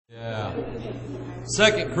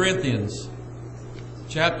now. 2 Corinthians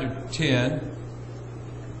chapter 10.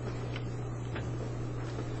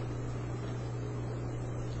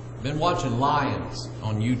 Been watching lions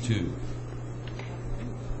on YouTube.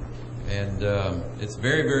 And it's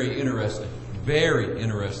very, very interesting. Very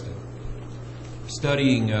interesting.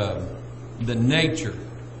 Studying the nature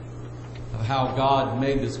of how God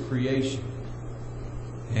made this creation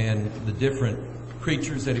and the different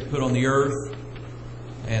creatures that He put on the earth.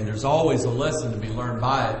 And there's always a lesson to be learned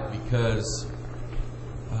by it, because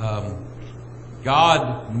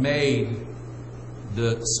God made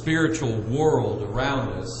the spiritual world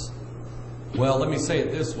around us. Well, let me say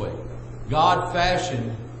it this way. God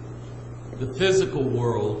fashioned the physical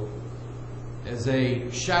world as a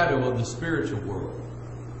shadow of the spiritual world.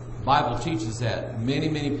 The Bible teaches that in many,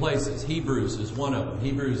 many places. Hebrews is one of them.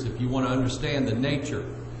 Hebrews, if you want to understand the nature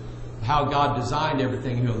of how God designed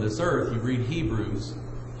everything here on this earth, you read Hebrews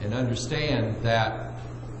and understand that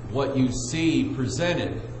what you see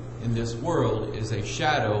presented in this world is a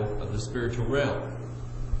shadow of the spiritual realm.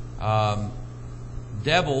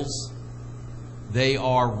 Devils, they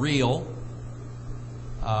are real.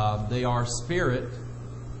 They are spirit,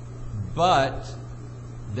 but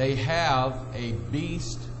they have a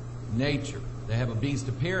beast nature. They have a beast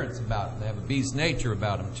appearance about them. They have a beast nature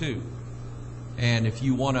about them too. And if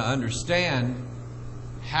you want to understand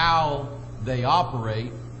how they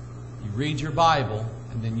operate, you read your Bible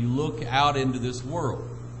and then you look out into this world.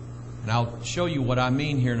 And I'll show you what I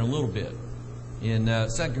mean here in a little bit. In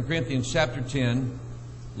 2 Corinthians chapter 10,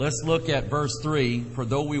 let's look at verse 3. For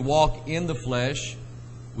though we walk in the flesh,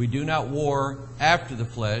 we do not war after the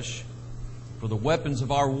flesh. For the weapons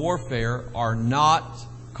of our warfare are not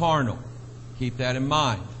carnal. Keep that in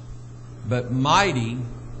mind. But mighty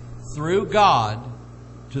through God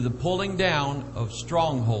to the pulling down of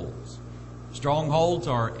strongholds. Strongholds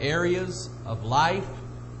are areas of life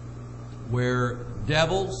where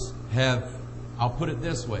devils have, I'll put it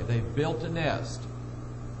this way, they've built a nest.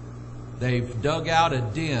 They've dug out a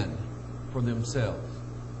den for themselves.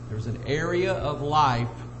 There's an area of life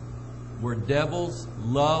where devils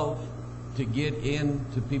love to get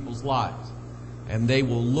into people's lives. And they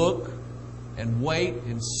will look and wait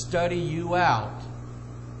and study you out.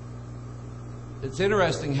 It's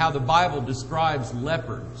interesting how the Bible describes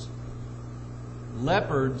leopards.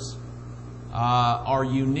 Leopards are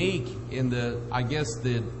unique in the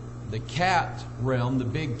cat realm, the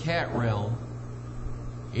big cat realm,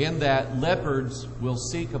 in that leopards will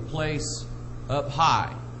seek a place up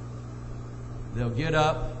high. They'll get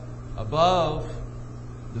up above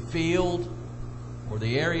the field or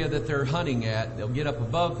the area that they're hunting at. They'll get up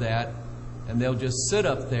above that and they'll just sit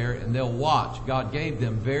up there and they'll watch. God gave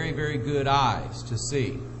them very, very good eyes to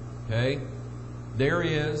see. Okay? There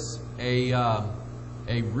is a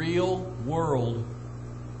real world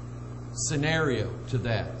scenario to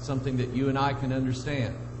that, something that you and I can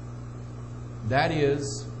understand. That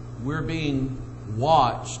is, we're being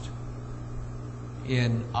watched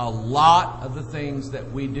in a lot of the things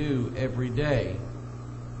that we do every day.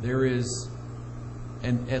 There is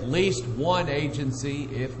at least one agency,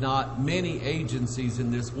 if not many agencies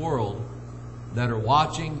in this world that are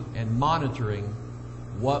watching and monitoring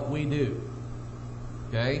what we do.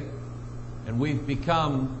 Okay? And we've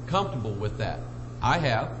become comfortable with that. I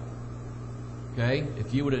have. Okay?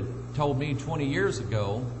 If you would have told me 20 years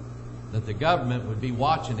ago that the government would be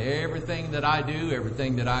watching everything that I do,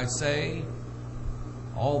 everything that I say,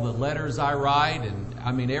 all the letters I write, and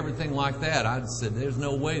I mean everything like that, I'd said, there's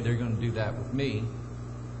no way they're going to do that with me.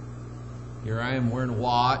 Here I am wearing a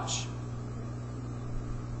watch.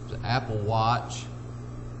 It's an Apple Watch.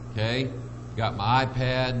 Okay? Got my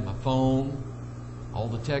iPad, my phone, all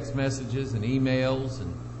the text messages and emails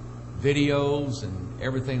and videos and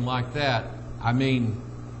everything like that. I mean,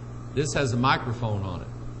 this has a microphone on it.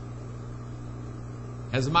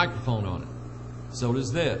 Has a microphone on it. So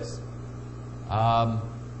does this.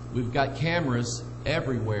 We've got cameras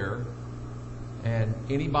everywhere, and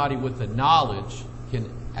anybody with the knowledge can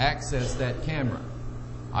access that camera.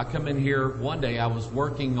 I come in here one day, I was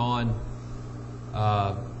working on,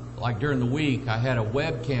 like during the week, I had a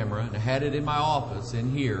web camera, and I had it in my office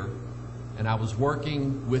in here, and I was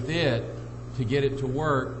working with it to get it to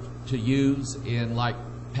work to use in like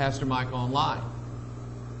Pastor Mike Online.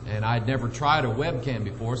 And I'd never tried a webcam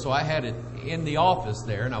before, so I had it in the office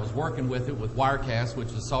there, and I was working with it with Wirecast, which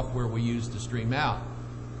is the software we use to stream out.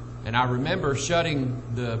 And I remember shutting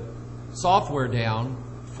the software down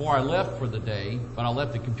before I left for the day, but I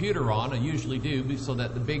left the computer on. I usually do, so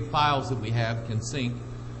that the big files that we have can sync.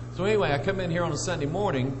 So anyway, I come in here on a Sunday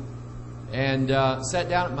morning and sat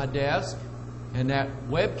down at my desk, And that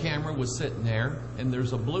web camera was sitting there, and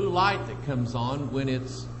there's a blue light that comes on when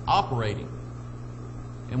it's operating.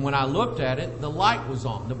 And when I looked at it, the light was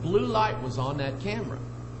on. The blue light was on that camera.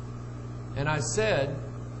 And I said,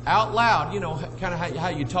 out loud, kind of how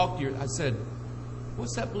you talk to I said,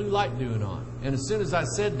 what's that blue light doing on? And as soon as I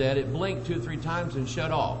said that, it blinked 2 or 3 times and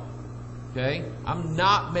shut off. Okay? I'm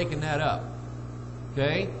not making that up.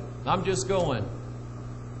 Okay? I'm just going,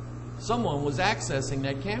 someone was accessing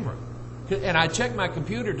that camera. And I checked my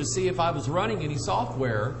computer to see if I was running any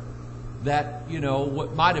software that,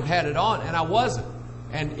 what might have had it on, and I wasn't.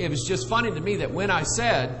 And it was just funny to me that when I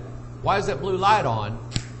said, why is that blue light on?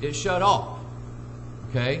 It shut off.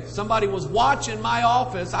 Okay? Somebody was watching my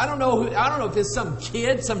office. I don't know if it's some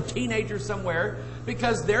kid, some teenager somewhere,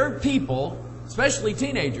 because there are people, especially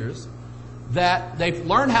teenagers, that they've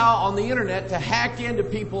learned how on the internet to hack into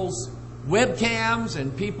people's webcams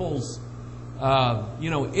and people's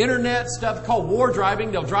internet stuff called war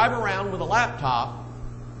driving. They'll drive around with a laptop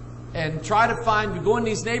and try to go in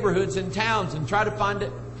these neighborhoods and towns and try to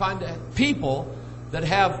find people that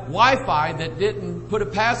have Wi-Fi that didn't put a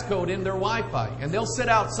passcode in their Wi-Fi. And they'll sit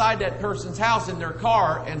outside that person's house in their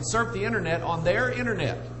car and surf the internet on their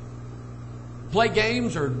internet. Play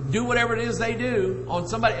games or do whatever it is they do on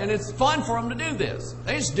somebody. And it's fun for them to do this.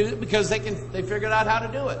 They just do it because they figured out how to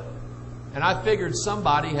do it. And I figured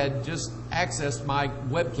somebody had just accessed my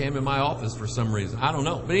webcam in my office for some reason. I don't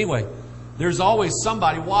know. But anyway, there's always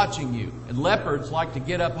somebody watching you. And leopards like to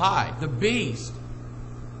get up high. The beast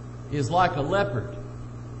is like a leopard.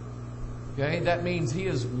 Okay? That means he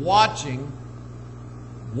is watching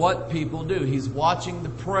what people do. He's watching the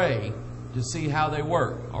prey to see how they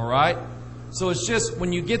work. All right? So it's just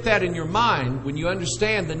when you get that in your mind, when you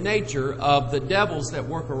understand the nature of the devils that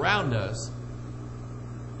work around us,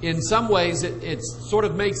 in some ways it sort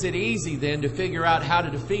of makes it easy then to figure out how to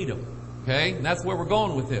defeat them. Okay? And that's where we're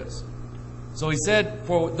going with this. So he said,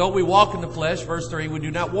 for though we walk in the flesh, verse 3, we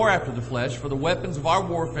do not war after the flesh, for the weapons of our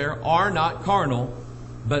warfare are not carnal,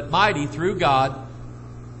 but mighty through God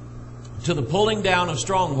to the pulling down of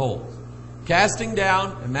strongholds, casting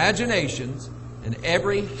down imaginations and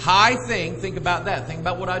every high thing. Think about that. Think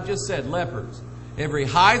about what I just said, leopards. Every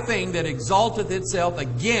high thing that exalteth itself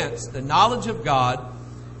against the knowledge of God,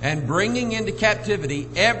 and bringing into captivity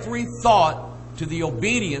every thought to the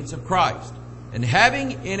obedience of Christ, and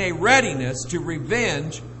having in a readiness to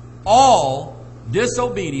revenge all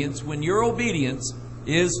disobedience when your obedience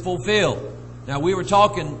is fulfilled. Now, we were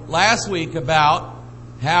talking last week about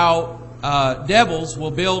how devils will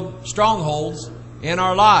build strongholds in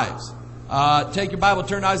our lives. Take your Bible,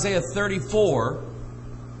 turn to Isaiah 34.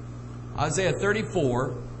 Isaiah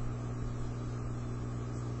 34.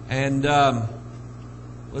 And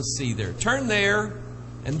let's see there. Turn there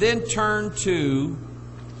and then turn to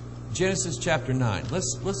Genesis chapter 9.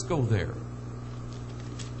 Let's go there.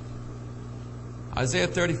 Isaiah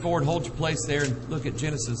 34, and hold your place there and look at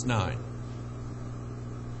Genesis 9.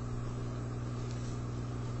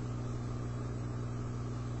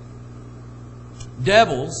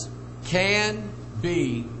 Devils can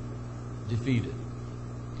be defeated.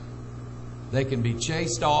 They can be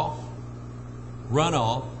chased off, run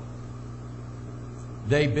off.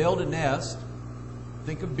 They build a nest.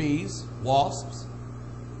 Think of bees, wasps,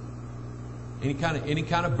 any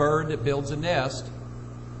kind of bird that builds a nest.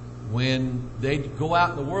 When they go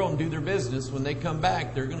out in the world and do their business, when they come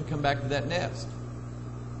back, they're going to come back to that nest.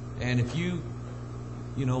 And if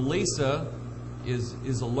Lisa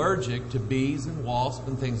is allergic to bees and wasps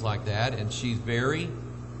and things like that, and she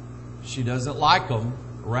doesn't like them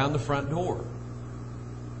around the front door.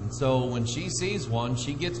 And so when she sees one,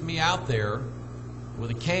 she gets me out there with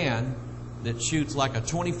a can that shoots like a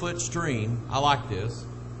 20-foot stream. I like this.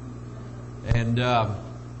 And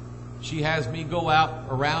she has me go out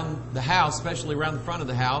around the house, especially around the front of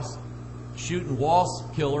the house, shooting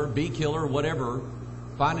wasp killer, bee killer, whatever,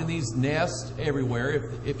 finding these nests everywhere.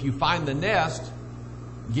 If you find the nest,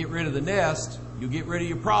 get rid of the nest, you'll get rid of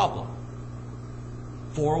your problem.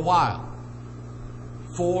 For a while.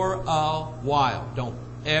 For a while. Don't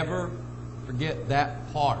ever forget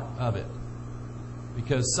that part of it.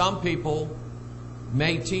 Because some people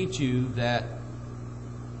may teach you that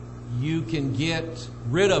you can get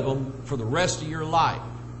rid of them for the rest of your life.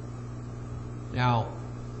 Now,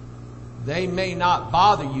 they may not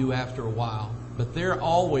bother you after a while, but they're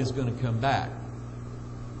always going to come back.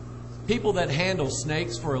 People that handle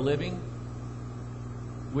snakes for a living,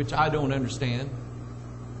 which I don't understand.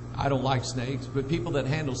 I don't like snakes, but people that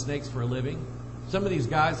handle snakes for a living, some of these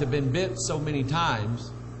guys have been bit so many times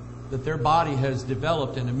that their body has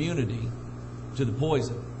developed an immunity to the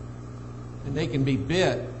poison. And they can be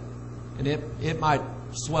bit And it might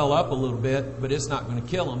swell up a little bit, but it's not going to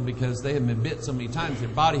kill them because they have been bit so many times. Their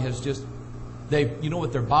body has just, you know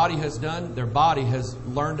what their body has done? Their body has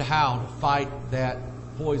learned how to fight that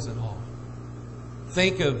poison off.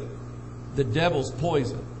 Think of the devil's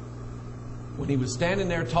poison. When he was standing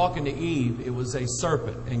there talking to Eve, it was a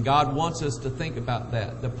serpent. And God wants us to think about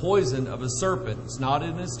that. The poison of a serpent, it's not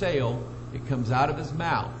in his tail, it comes out of his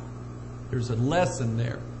mouth. There's a lesson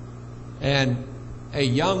there. And a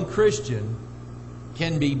young Christian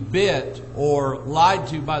can be bit or lied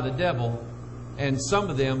to by the devil, and some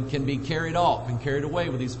of them can be carried off and carried away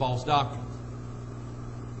with these false doctrines.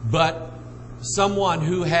 But someone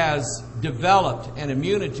who has developed an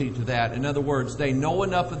immunity to that, in other words, they know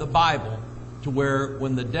enough of the Bible to where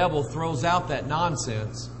when the devil throws out that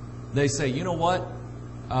nonsense, they say, you know what?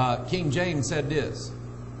 King James said this.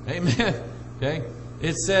 Amen. Okay?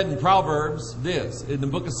 It said in Proverbs this. In the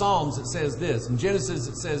book of Psalms it says this. In Genesis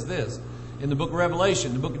it says this. In the book of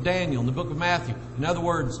Revelation, the book of Daniel, in the book of Matthew. In other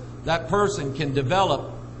words, that person can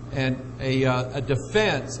develop a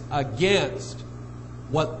defense against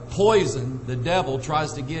what poison the devil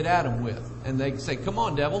tries to get at him with. And they say, come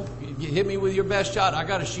on, devil, you hit me with your best shot. I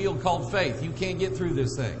got a shield called faith. You can't get through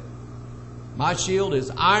this thing. My shield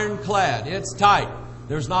is ironclad. It's tight.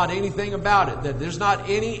 There's not anything about it. That there's not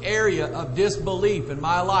any area of disbelief in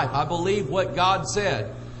my life. I believe what God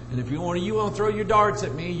said. And if you want to throw your darts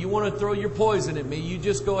at me, you want to throw your poison at me, you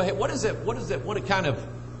just go ahead. What is it? What a kind of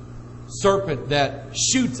serpent that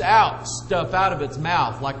shoots out stuff out of its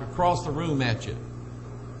mouth like across the room at you?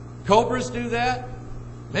 Cobras do that?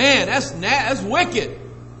 Man, that's wicked.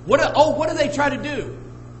 What do they try to do?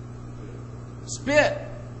 Spit.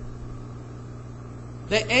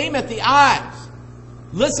 They aim at the eyes.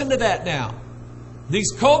 Listen to that now.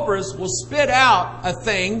 These cobras will spit out a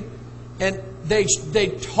thing, and they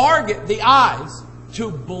target the eyes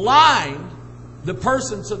to blind the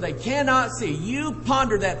person so they cannot see. You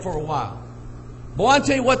ponder that for a while. Boy, I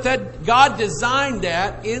tell you what, that God designed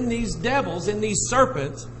that in these devils, in these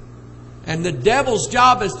serpents. And the devil's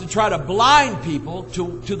job is to try to blind people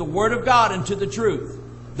to the Word of God and to the truth.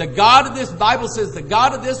 The God of this, Bible says, the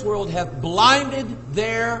God of this world hath blinded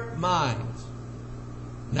their minds.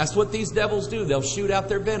 And that's what these devils do. They'll shoot out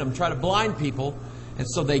their venom, try to blind people, and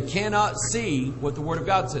so they cannot see what the Word of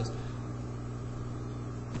God says.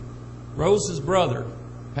 Rose's brother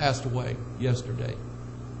passed away yesterday.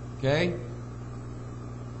 Okay?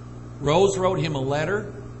 Rose wrote him a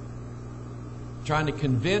letter trying to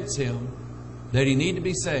convince him that he needed to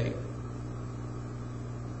be saved.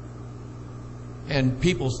 And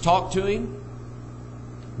people's talked to him.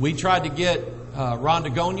 We tried to get Ron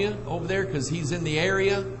Dagonia over there because he's in the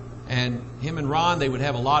area, and him and Ron, they would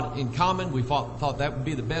have a lot in common. We thought that would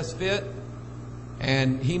be the best fit.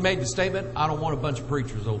 And he made the statement, I don't want a bunch of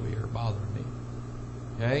preachers over here bothering me.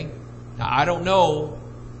 Okay? Now, I don't know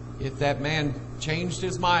if that man changed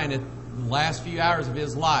his mind in the last few hours of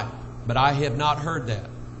his life, but I have not heard that.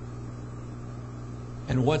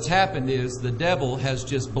 And what's happened is the devil has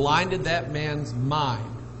just blinded that man's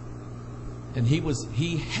mind. And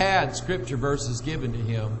he had scripture verses given to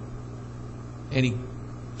him, and he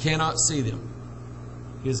cannot see them.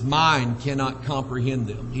 His mind cannot comprehend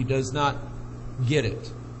them. He does not get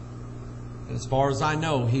it. And as far as I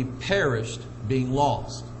know, he perished being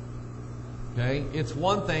lost. Okay? It's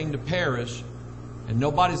one thing to perish, and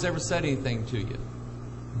nobody's ever said anything to you.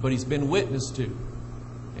 But he's been witnessed to.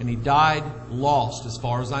 And he died lost. As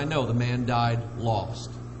far as I know, the man died lost.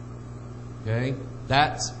 Okay?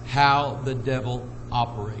 That's how the devil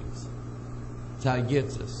operates. That's how he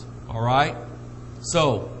gets us. All right?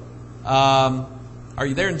 So, are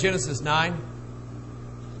you there in Genesis 9?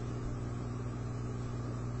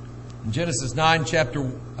 In Genesis 9,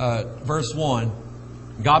 verse 1,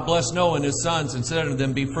 God blessed Noah and his sons and said unto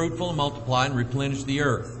them, be fruitful and multiply and replenish the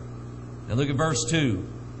earth. Now look at verse 2.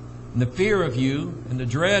 And the fear of you and the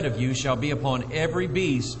dread of you shall be upon every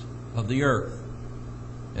beast of the earth,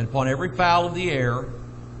 and upon every fowl of the air,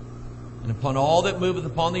 and upon all that moveth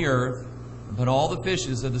upon the earth, and upon all the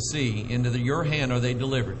fishes of the sea. Into your hand are they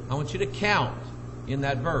delivered. I want you to count in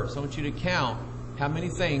that verse. I want you to count how many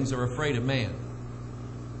things are afraid of man.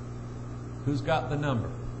 Who's got the number?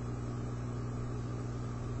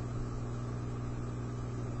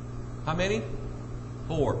 How many?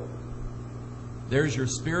 4. There's your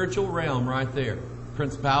spiritual realm right there.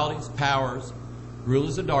 Principalities, powers,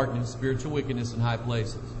 rulers of darkness, spiritual wickedness in high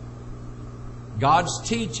places. God's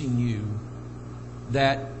teaching you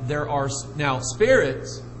that there are... Now,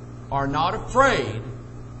 spirits are not afraid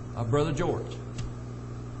of Brother George.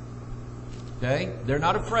 Okay? They're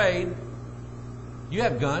not afraid. You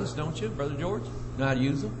have guns, don't you, Brother George? You know how to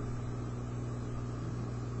use them?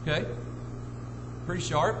 Okay? Pretty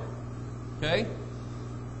sharp. Okay?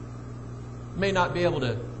 May not be able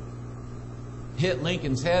to hit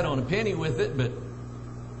Lincoln's head on a penny with it, but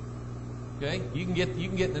okay, you can get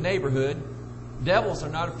in the neighborhood. Devils are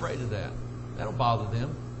not afraid of that. That don't bother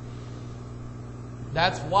them.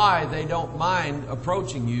 That's why they don't mind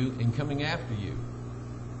approaching you and coming after you.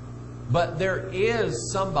 But there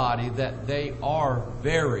is somebody that they are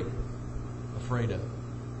very afraid of.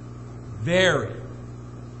 Very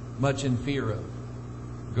much in fear of.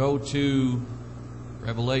 Go to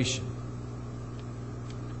Revelation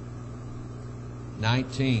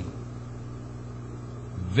 19.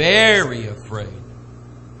 Very afraid.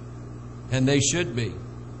 And they should be.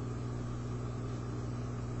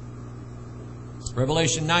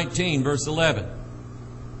 Revelation 19, verse 11.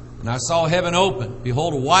 And I saw heaven open.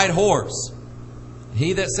 Behold, a white horse.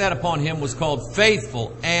 He that sat upon him was called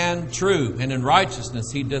Faithful and True. And in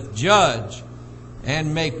righteousness he doth judge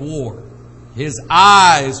and make war. His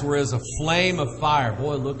eyes were as a flame of fire.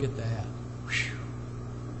 Boy, look at that. Whew.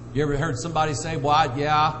 You ever heard somebody say, well,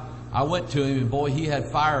 yeah, I went to him and boy, he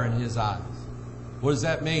had fire in his eyes. What does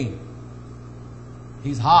that mean?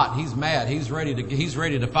 He's hot. He's mad. He's ready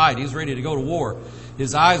to fight. He's ready to go to war.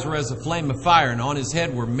 His eyes were as a flame of fire, and on his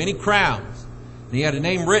head were many crowns. And he had a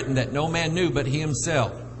name written that no man knew but he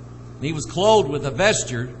himself. And he was clothed with a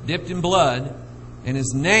vesture dipped in blood, and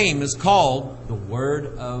his name is called the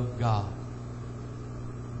Word of God.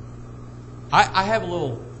 I have a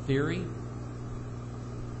little theory,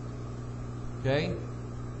 okay,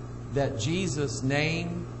 that Jesus'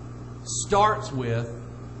 name starts with,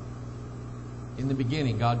 in the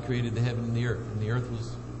beginning, God created the heaven and the earth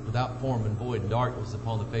was without form and void, and darkness was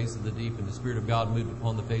upon the face of the deep, and the Spirit of God moved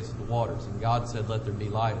upon the face of the waters. And God said, let there be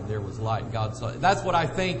light, and there was light. And God saw it. That's what I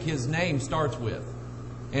think His name starts with.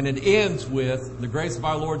 And it ends with, the grace of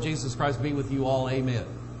our Lord Jesus Christ be with you all, amen.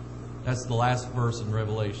 That's the last verse in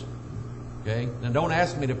Revelation. Okay? Now don't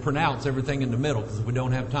ask me to pronounce everything in the middle, because we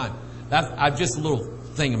don't have time. I've just a little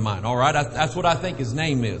thing in mind, all right? That's what I think His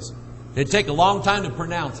name is. It'd take a long time to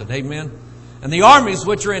pronounce it, amen? And the armies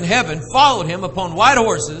which are in heaven followed Him upon white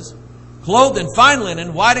horses, clothed in fine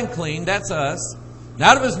linen, white and clean. That's us. And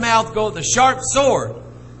out of His mouth goeth a sharp sword,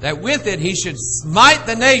 that with it He should smite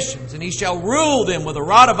the nations, and He shall rule them with a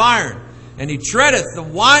rod of iron. And He treadeth the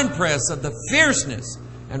winepress of the fierceness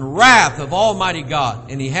and wrath of Almighty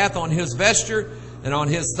God. And He hath on His vesture and on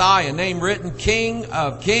His thigh a name written, King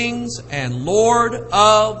of Kings and Lord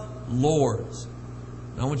of Lords.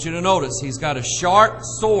 I want you to notice He's got a sharp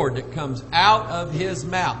sword that comes out of His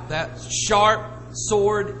mouth. That sharp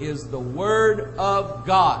sword is the Word of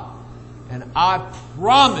God. And I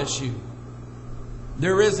promise you,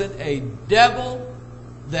 there isn't a devil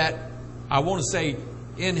that, I want to say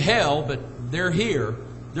in hell, but they're here.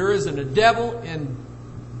 There isn't a devil in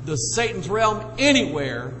the Satan's realm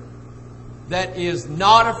anywhere that is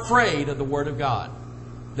not afraid of the Word of God.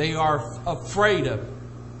 They are afraid of it.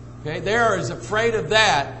 Okay, they are as afraid of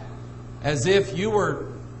that as if you were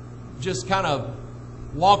just kind of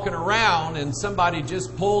walking around and somebody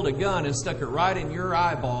just pulled a gun and stuck it right in your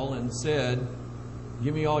eyeball and said,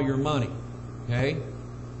 give me all your money. Okay?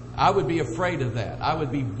 I would be afraid of that. I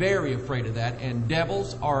would be very afraid of that. And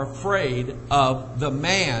devils are afraid of the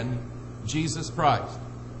man, Jesus Christ.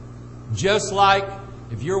 Just like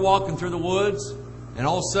if you're walking through the woods and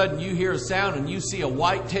all of a sudden you hear a sound and you see a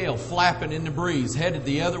white tail flapping in the breeze headed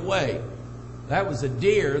the other way. That was a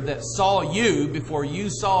deer that saw you before you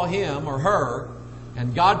saw him or her.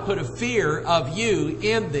 And God put a fear of you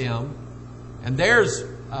in them. And there's,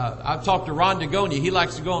 I've talked to Ron Dagonia. He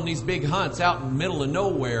likes to go on these big hunts out in the middle of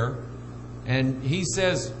nowhere. And he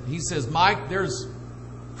says, Mike, there's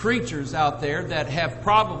creatures out there that have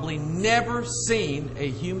probably never seen a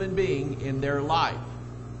human being in their life.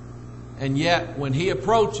 And yet, when he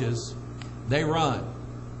approaches, they run.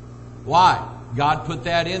 Why? God put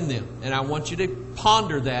that in them. And I want you to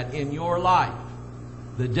ponder that in your life.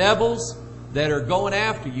 The devils that are going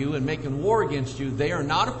after you and making war against you, they are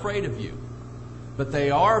not afraid of you. But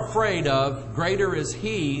they are afraid of, greater is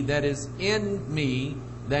He that is in me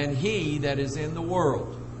than he that is in the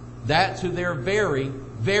world. That's who they're very,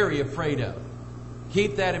 very afraid of.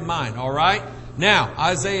 Keep that in mind, all right? Now,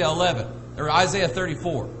 Isaiah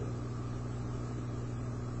 34.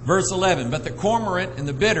 Verse 11, but the cormorant and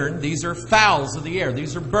the bittern, these are fowls of the air.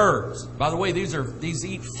 These are birds. By the way, these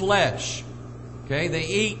eat flesh. Okay, they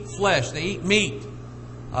eat flesh. They eat meat.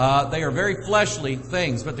 They are very fleshly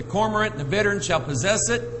things. But the cormorant and the bittern shall possess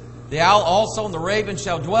it. The owl also and the raven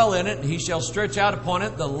shall dwell in it. And he shall stretch out upon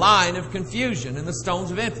it the line of confusion and the stones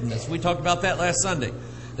of infamous. We talked about that last Sunday.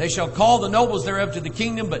 They shall call the nobles thereof to the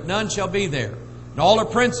kingdom, but none shall be there. And all her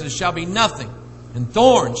princes shall be nothing. And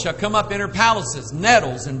thorns shall come up in her palaces,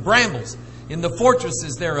 nettles and brambles in the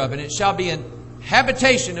fortresses thereof. And it shall be an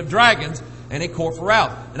habitation of dragons and a court for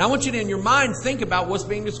out. And I want you to, in your mind, think about what's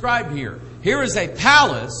being described here. Here is a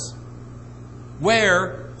palace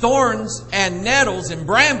where thorns and nettles and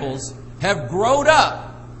brambles have grown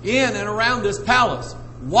up in and around this palace.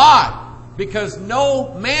 Why? Because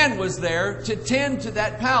no man was there to tend to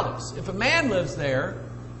that palace. If a man lives there,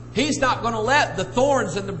 he's not going to let the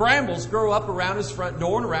thorns and the brambles grow up around his front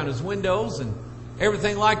door and around his windows and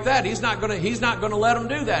everything like that. He's not going to let them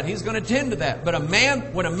do that. He's going to tend to that. But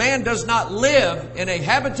when a man does not live in a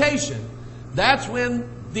habitation, that's when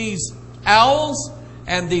these owls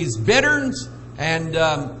and these bitterns and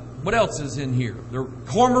what else is in here? The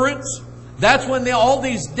cormorants. That's when all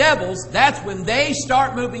these devils, that's when they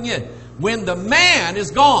start moving in. When the man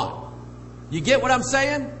is gone. You get what I'm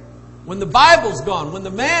saying? When the Bible's gone, when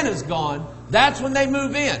the man is gone, that's when they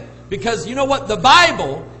move in. Because you know what? The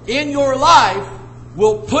Bible in your life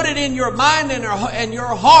will put it in your mind and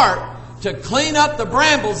your heart to clean up the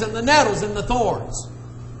brambles and the nettles and the thorns.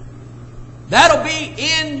 That'll be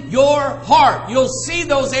in your heart. You'll see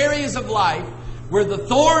those areas of life where the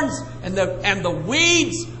thorns and the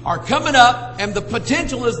weeds are coming up, and the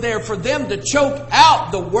potential is there for them to choke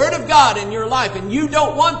out the Word of God in your life. And you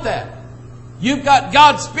don't want that. You've got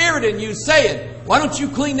God's Spirit in you saying, why don't you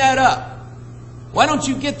clean that up? Why don't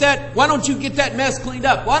you get that mess cleaned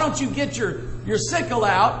up? Why don't you get your sickle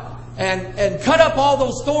out and cut up all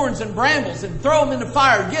those thorns and brambles and throw them in the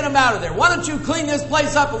fire and get them out of there? Why don't you clean this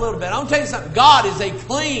place up a little bit? I'm going to tell you something. God is a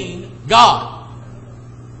clean God.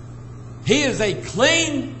 He is a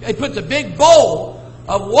clean, he puts a big bowl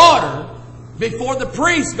of water before the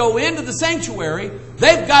priests go into the sanctuary.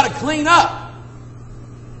 They've got to clean up.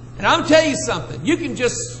 And I'm telling you something.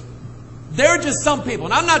 There are just some people,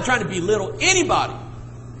 and I'm not trying to belittle anybody,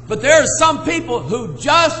 but there are some people who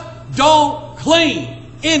just don't clean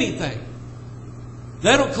anything.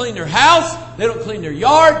 They don't clean their house. They don't clean their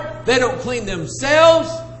yard. They don't clean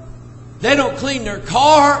themselves. They don't clean their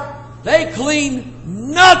car. They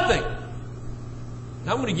clean nothing.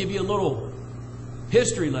 Now I'm going to give you a little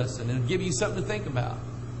history lesson and give you something to think about.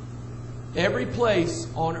 Every place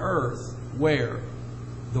on earth where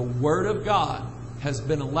the Word of God has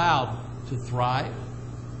been allowed to thrive,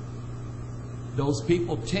 those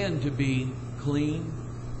people tend to be clean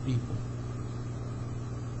people.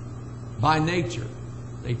 By nature,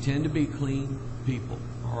 they tend to be clean people.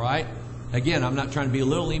 All right? Again, I'm not trying to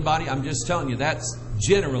belittle anybody. I'm just telling you that's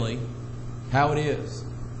generally how it is.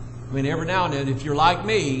 I mean, every now and then, if you're like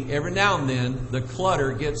me, every now and then the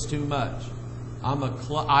clutter gets too much.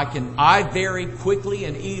 I very quickly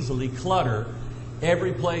and easily clutter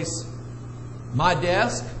every place. My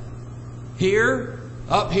desk, here,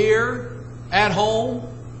 up here, at home.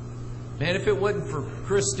 Man, if it wasn't for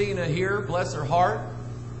Christina here, bless her heart,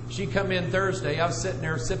 she'd come in Thursday. I was sitting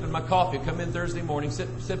there sipping my coffee. Come in Thursday morning,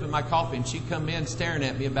 sipping my coffee, and she'd come in staring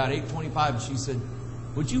at me about 8:25, and she said,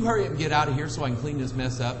 "Would you hurry up and get out of here so I can clean this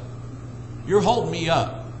mess up? You're holding me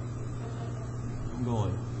up." I'm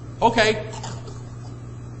going, okay.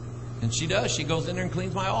 And she does. She goes in there and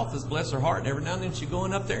cleans my office. Bless her heart. And every now and then she's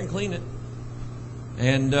going up there and clean it.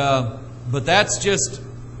 And but that's just,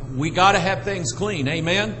 we got to have things clean.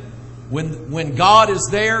 Amen. When God is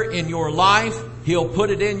there in your life, He'll put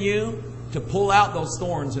it in you to pull out those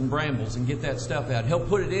thorns and brambles and get that stuff out. He'll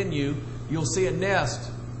put it in you. You'll see a nest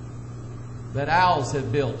that owls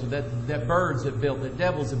have built, that birds have built, that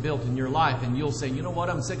devils have built in your life. And you'll say, you know what?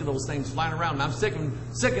 I'm sick of those things flying around. I'm sick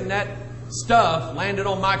of that stuff landed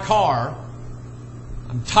on my car.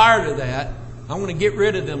 I'm tired of that. I'm going to get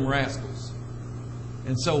rid of them rascals.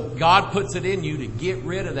 And so God puts it in you to get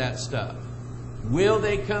rid of that stuff. Will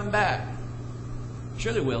they come back?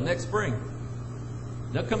 Sure they will, next spring.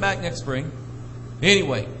 They'll come back next spring.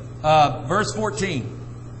 Anyway, verse 14.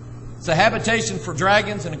 It's a habitation for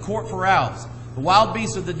dragons and a court for owls. The wild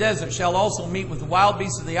beasts of the desert shall also meet with the wild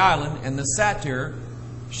beasts of the island, and the satyr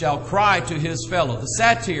shall cry to his fellow. The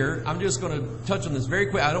satyr, I'm just going to touch on this very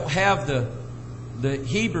quick. I don't have the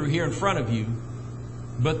Hebrew here in front of you,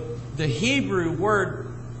 but the Hebrew word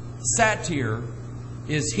satyr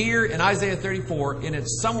is here in Isaiah 34, and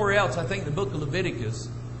it's somewhere else, I think, in the book of Leviticus.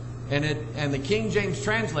 And the King James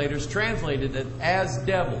translators translated it as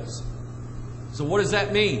devils. So what does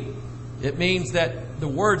that mean? It means that the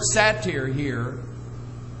word satyr here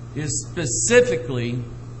is specifically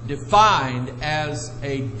defined as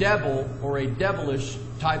a devil or a devilish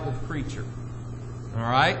type of creature. All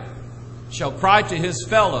right? Shall cry to his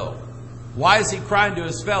fellow. Why is he crying to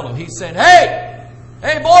his fellow? He's saying, hey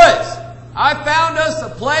boys, I found us a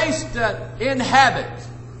place to inhabit.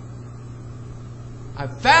 I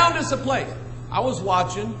found us a place. I was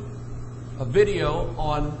watching a video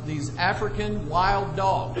on these African wild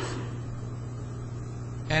dogs.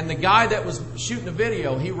 And the guy that was shooting the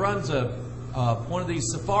video, he runs one of these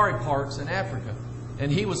safari parks in Africa.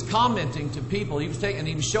 And he was commenting to people. He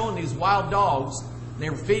was showing these wild dogs. They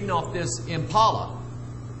were feeding off this impala.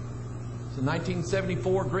 It's a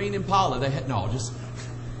 1974 green impala.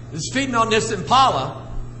 Just feeding on this impala.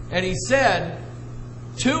 And he said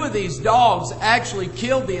 2 of these dogs actually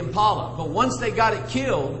killed the impala. But once they got it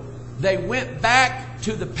killed, they went back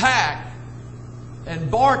to the pack and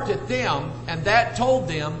barked at them. And that told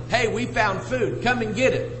them, hey, we found food. Come and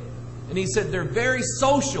get it. And he said they're very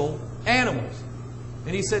social animals.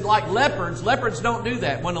 And he said, like leopards don't do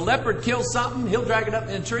that. When a leopard kills something, he'll drag it up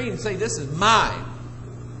in a tree and say, this is mine.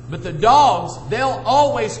 But the dogs, they'll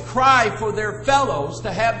always cry for their fellows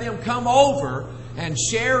to have them come over and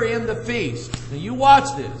share in the feast. Now you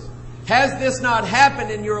watch this. Has this not happened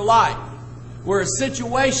in your life? Where a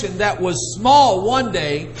situation that was small one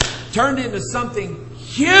day turned into something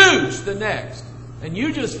huge the next. And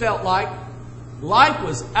you just felt like life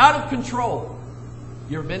was out of control.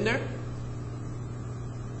 You ever been there?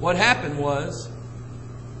 What happened was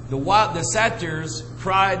the satyrs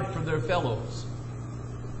cried for their fellows.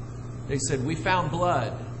 They said, we found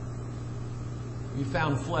blood. We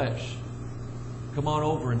found flesh. Come on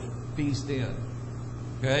over and feast in.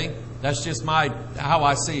 Okay? That's just how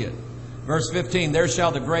I see it. Verse 15, there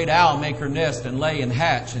shall the great owl make her nest and lay and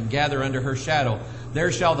hatch and gather under her shadow.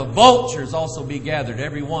 There shall the vultures also be gathered,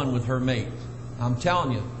 every one with her mate. I'm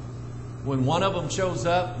telling you, when one of them shows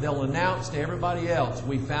up, they'll announce to everybody else,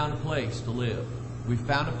 we found a place to live. We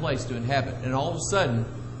found a place to inhabit. And all of a sudden,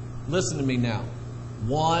 listen to me now,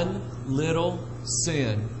 one little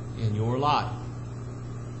sin in your life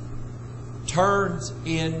turns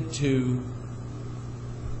into,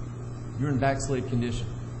 you're in backslid condition.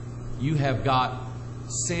 You have got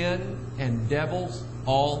sin and devils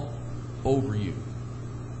all over you.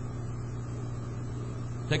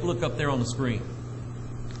 Take a look up there on the screen.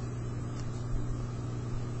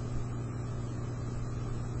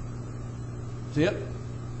 See it?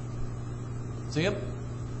 See him?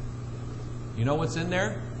 You know what's in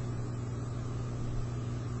there?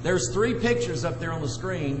 There's 3 pictures up there on the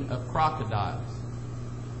screen of crocodiles.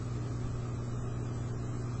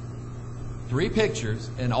 3 pictures,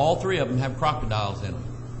 and all 3 of them have crocodiles in them.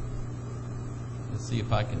 Let's see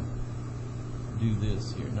if I can do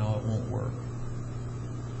this here. No, it won't work.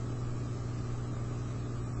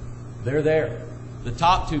 They're there. The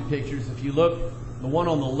top 2 pictures, if you look, the one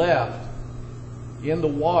on the left, in the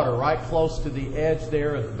water, right close to the edge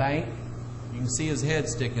there of the bank, you can see his head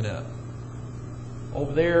sticking up.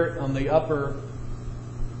 Over there on the upper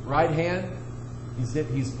right hand,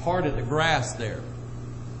 he's parted the grass there.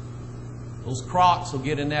 Those crocs will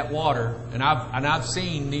get in that water, and I've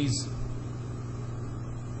seen these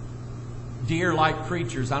deer-like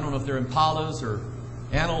creatures. I don't know if they're impalas or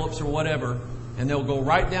antelopes or whatever, and they'll go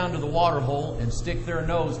right down to the water hole and stick their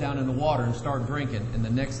nose down in the water and start drinking. And the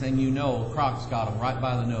next thing you know, a croc's got them right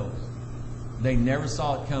by the nose. They never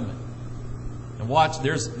saw it coming. And watch,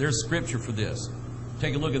 there's scripture for this.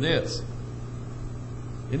 Take a look at this.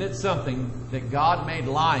 Isn't it something that God made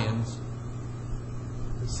lions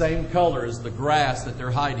the same color as the grass that they're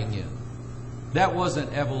hiding in? That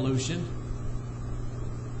wasn't evolution.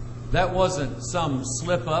 That wasn't some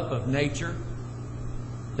slip up of nature.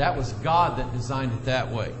 That was God that designed it that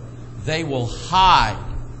way. They will hide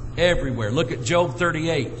everywhere. Look at Job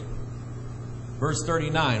 38, verse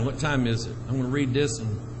 39. What time is it? I'm going to read this,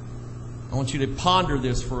 and I want you to ponder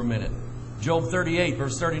this for a minute. Job 38,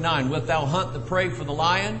 verse 39. Wilt thou hunt the prey for the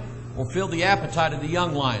lion, or fill the appetite of the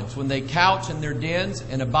young lions, when they couch in their dens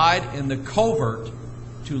and abide in the covert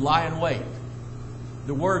to lie in wait?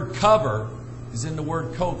 The word cover is in the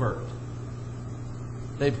word covert.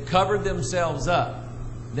 They've covered themselves up.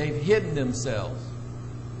 They've hidden themselves.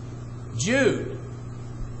 Jude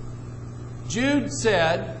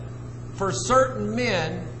said, for certain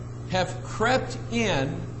men have crept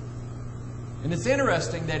in, and it's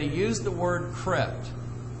interesting that he used the word crept.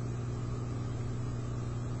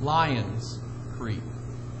 Lions creep.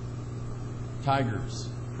 Tigers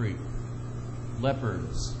creep.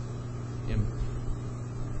 Leopards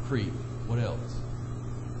creep. What else?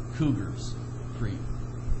 Cougars creep.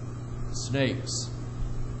 Snakes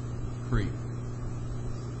creep.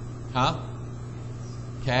 Huh?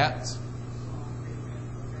 Cats?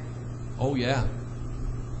 Oh yeah.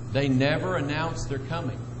 They never announced their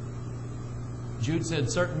coming. Jude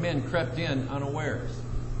said certain men crept in unawares.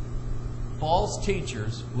 false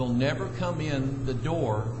teachers will never come in the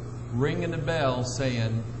door ringing the bell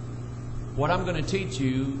saying, what I'm going to teach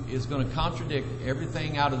you is going to contradict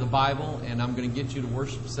everything out of the Bible, and I'm going to get you to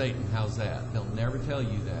worship Satan. How's that? They'll never tell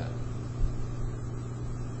you that.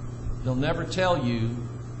 They'll never tell you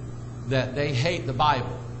that they hate the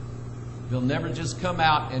Bible. They'll never just come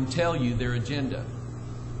out and tell you their agenda.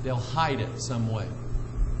 They'll hide it some way.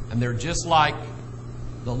 And they're just like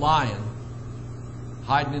the lion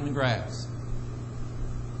hiding in the grass.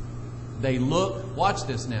 They look, watch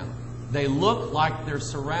this now, they look like their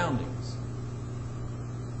surroundings.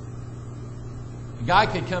 A guy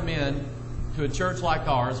could come in to a church like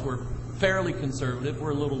ours. We're fairly conservative.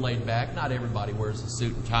 We're a little laid back. Not everybody wears a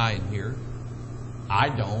suit and tie in here. I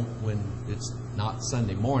don't when it's not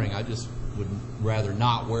Sunday morning. I just would rather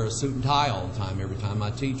not wear a suit and tie all the time every time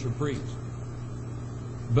I teach or preach.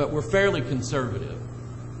 But we're fairly conservative.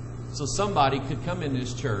 So somebody could come in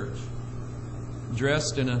this church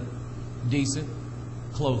dressed in a decent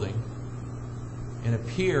clothing and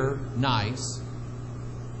appear nice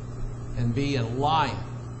and be a lion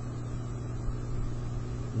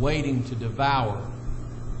waiting to devour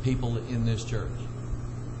people in this church.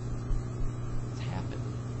 It's happened.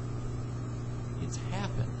 It's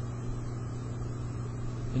happened.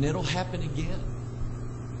 And it'll happen again.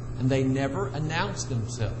 And they never announce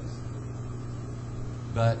themselves.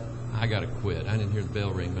 But I got to quit. I didn't hear the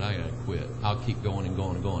bell ring, but I got to quit. I'll keep going and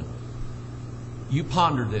going and going. You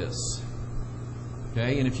ponder this.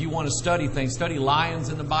 Okay? And if you want to study things, study lions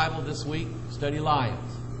in the Bible this week. Study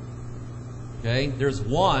lions. Okay? There's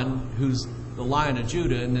one who's the Lion of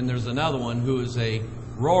Judah, and then there's another one who is a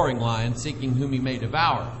roaring lion seeking whom he may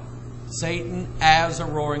devour. Satan as a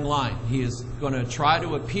roaring lion. He is going to try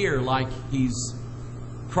to appear like he's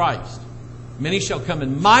Christ. Many shall come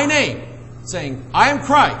in my name, saying, I am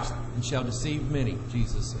Christ, and shall deceive many,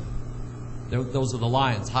 Jesus said. Those are the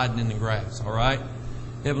lions hiding in the grass, all right?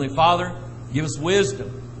 Heavenly Father, give us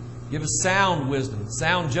wisdom. Give us sound wisdom,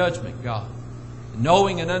 sound judgment, God.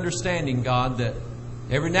 Knowing and understanding, God, that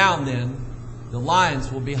every now and then the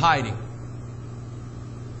lions will be hiding.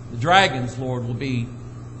 The dragons, Lord, will be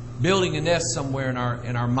building a nest somewhere in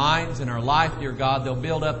our minds, in our life, dear God. They'll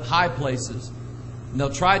build up high places. And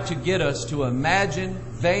they'll try to get us to imagine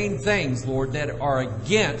vain things, Lord, that are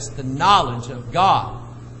against the knowledge of God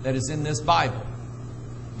that is in this Bible.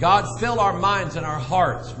 God, fill our minds and our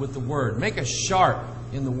hearts with the Word. Make us sharp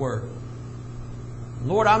in the Word.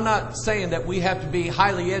 Lord, I'm not saying that we have to be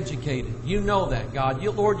highly educated. You know that, God.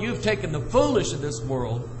 Lord, you've taken the foolish of this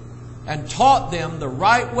world and taught them the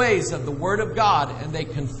right ways of the Word of God, and they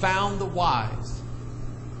confound the wise.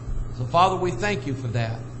 So, Father, we thank you for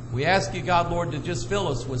that. We ask you, God, Lord, to just fill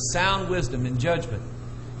us with sound wisdom and judgment.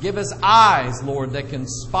 Give us eyes, Lord, that can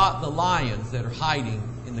spot the lions that are hiding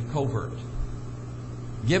in the covert.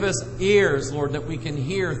 Give us ears, Lord, that we can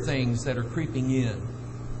hear things that are creeping in.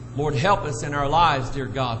 Lord, help us in our lives, dear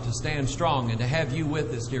God, to stand strong and to have you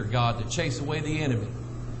with us, dear God, to chase away the enemy.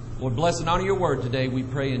 Lord, bless and honor your word today, we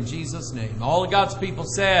pray in Jesus' name. All of God's people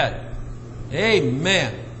said,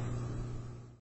 amen.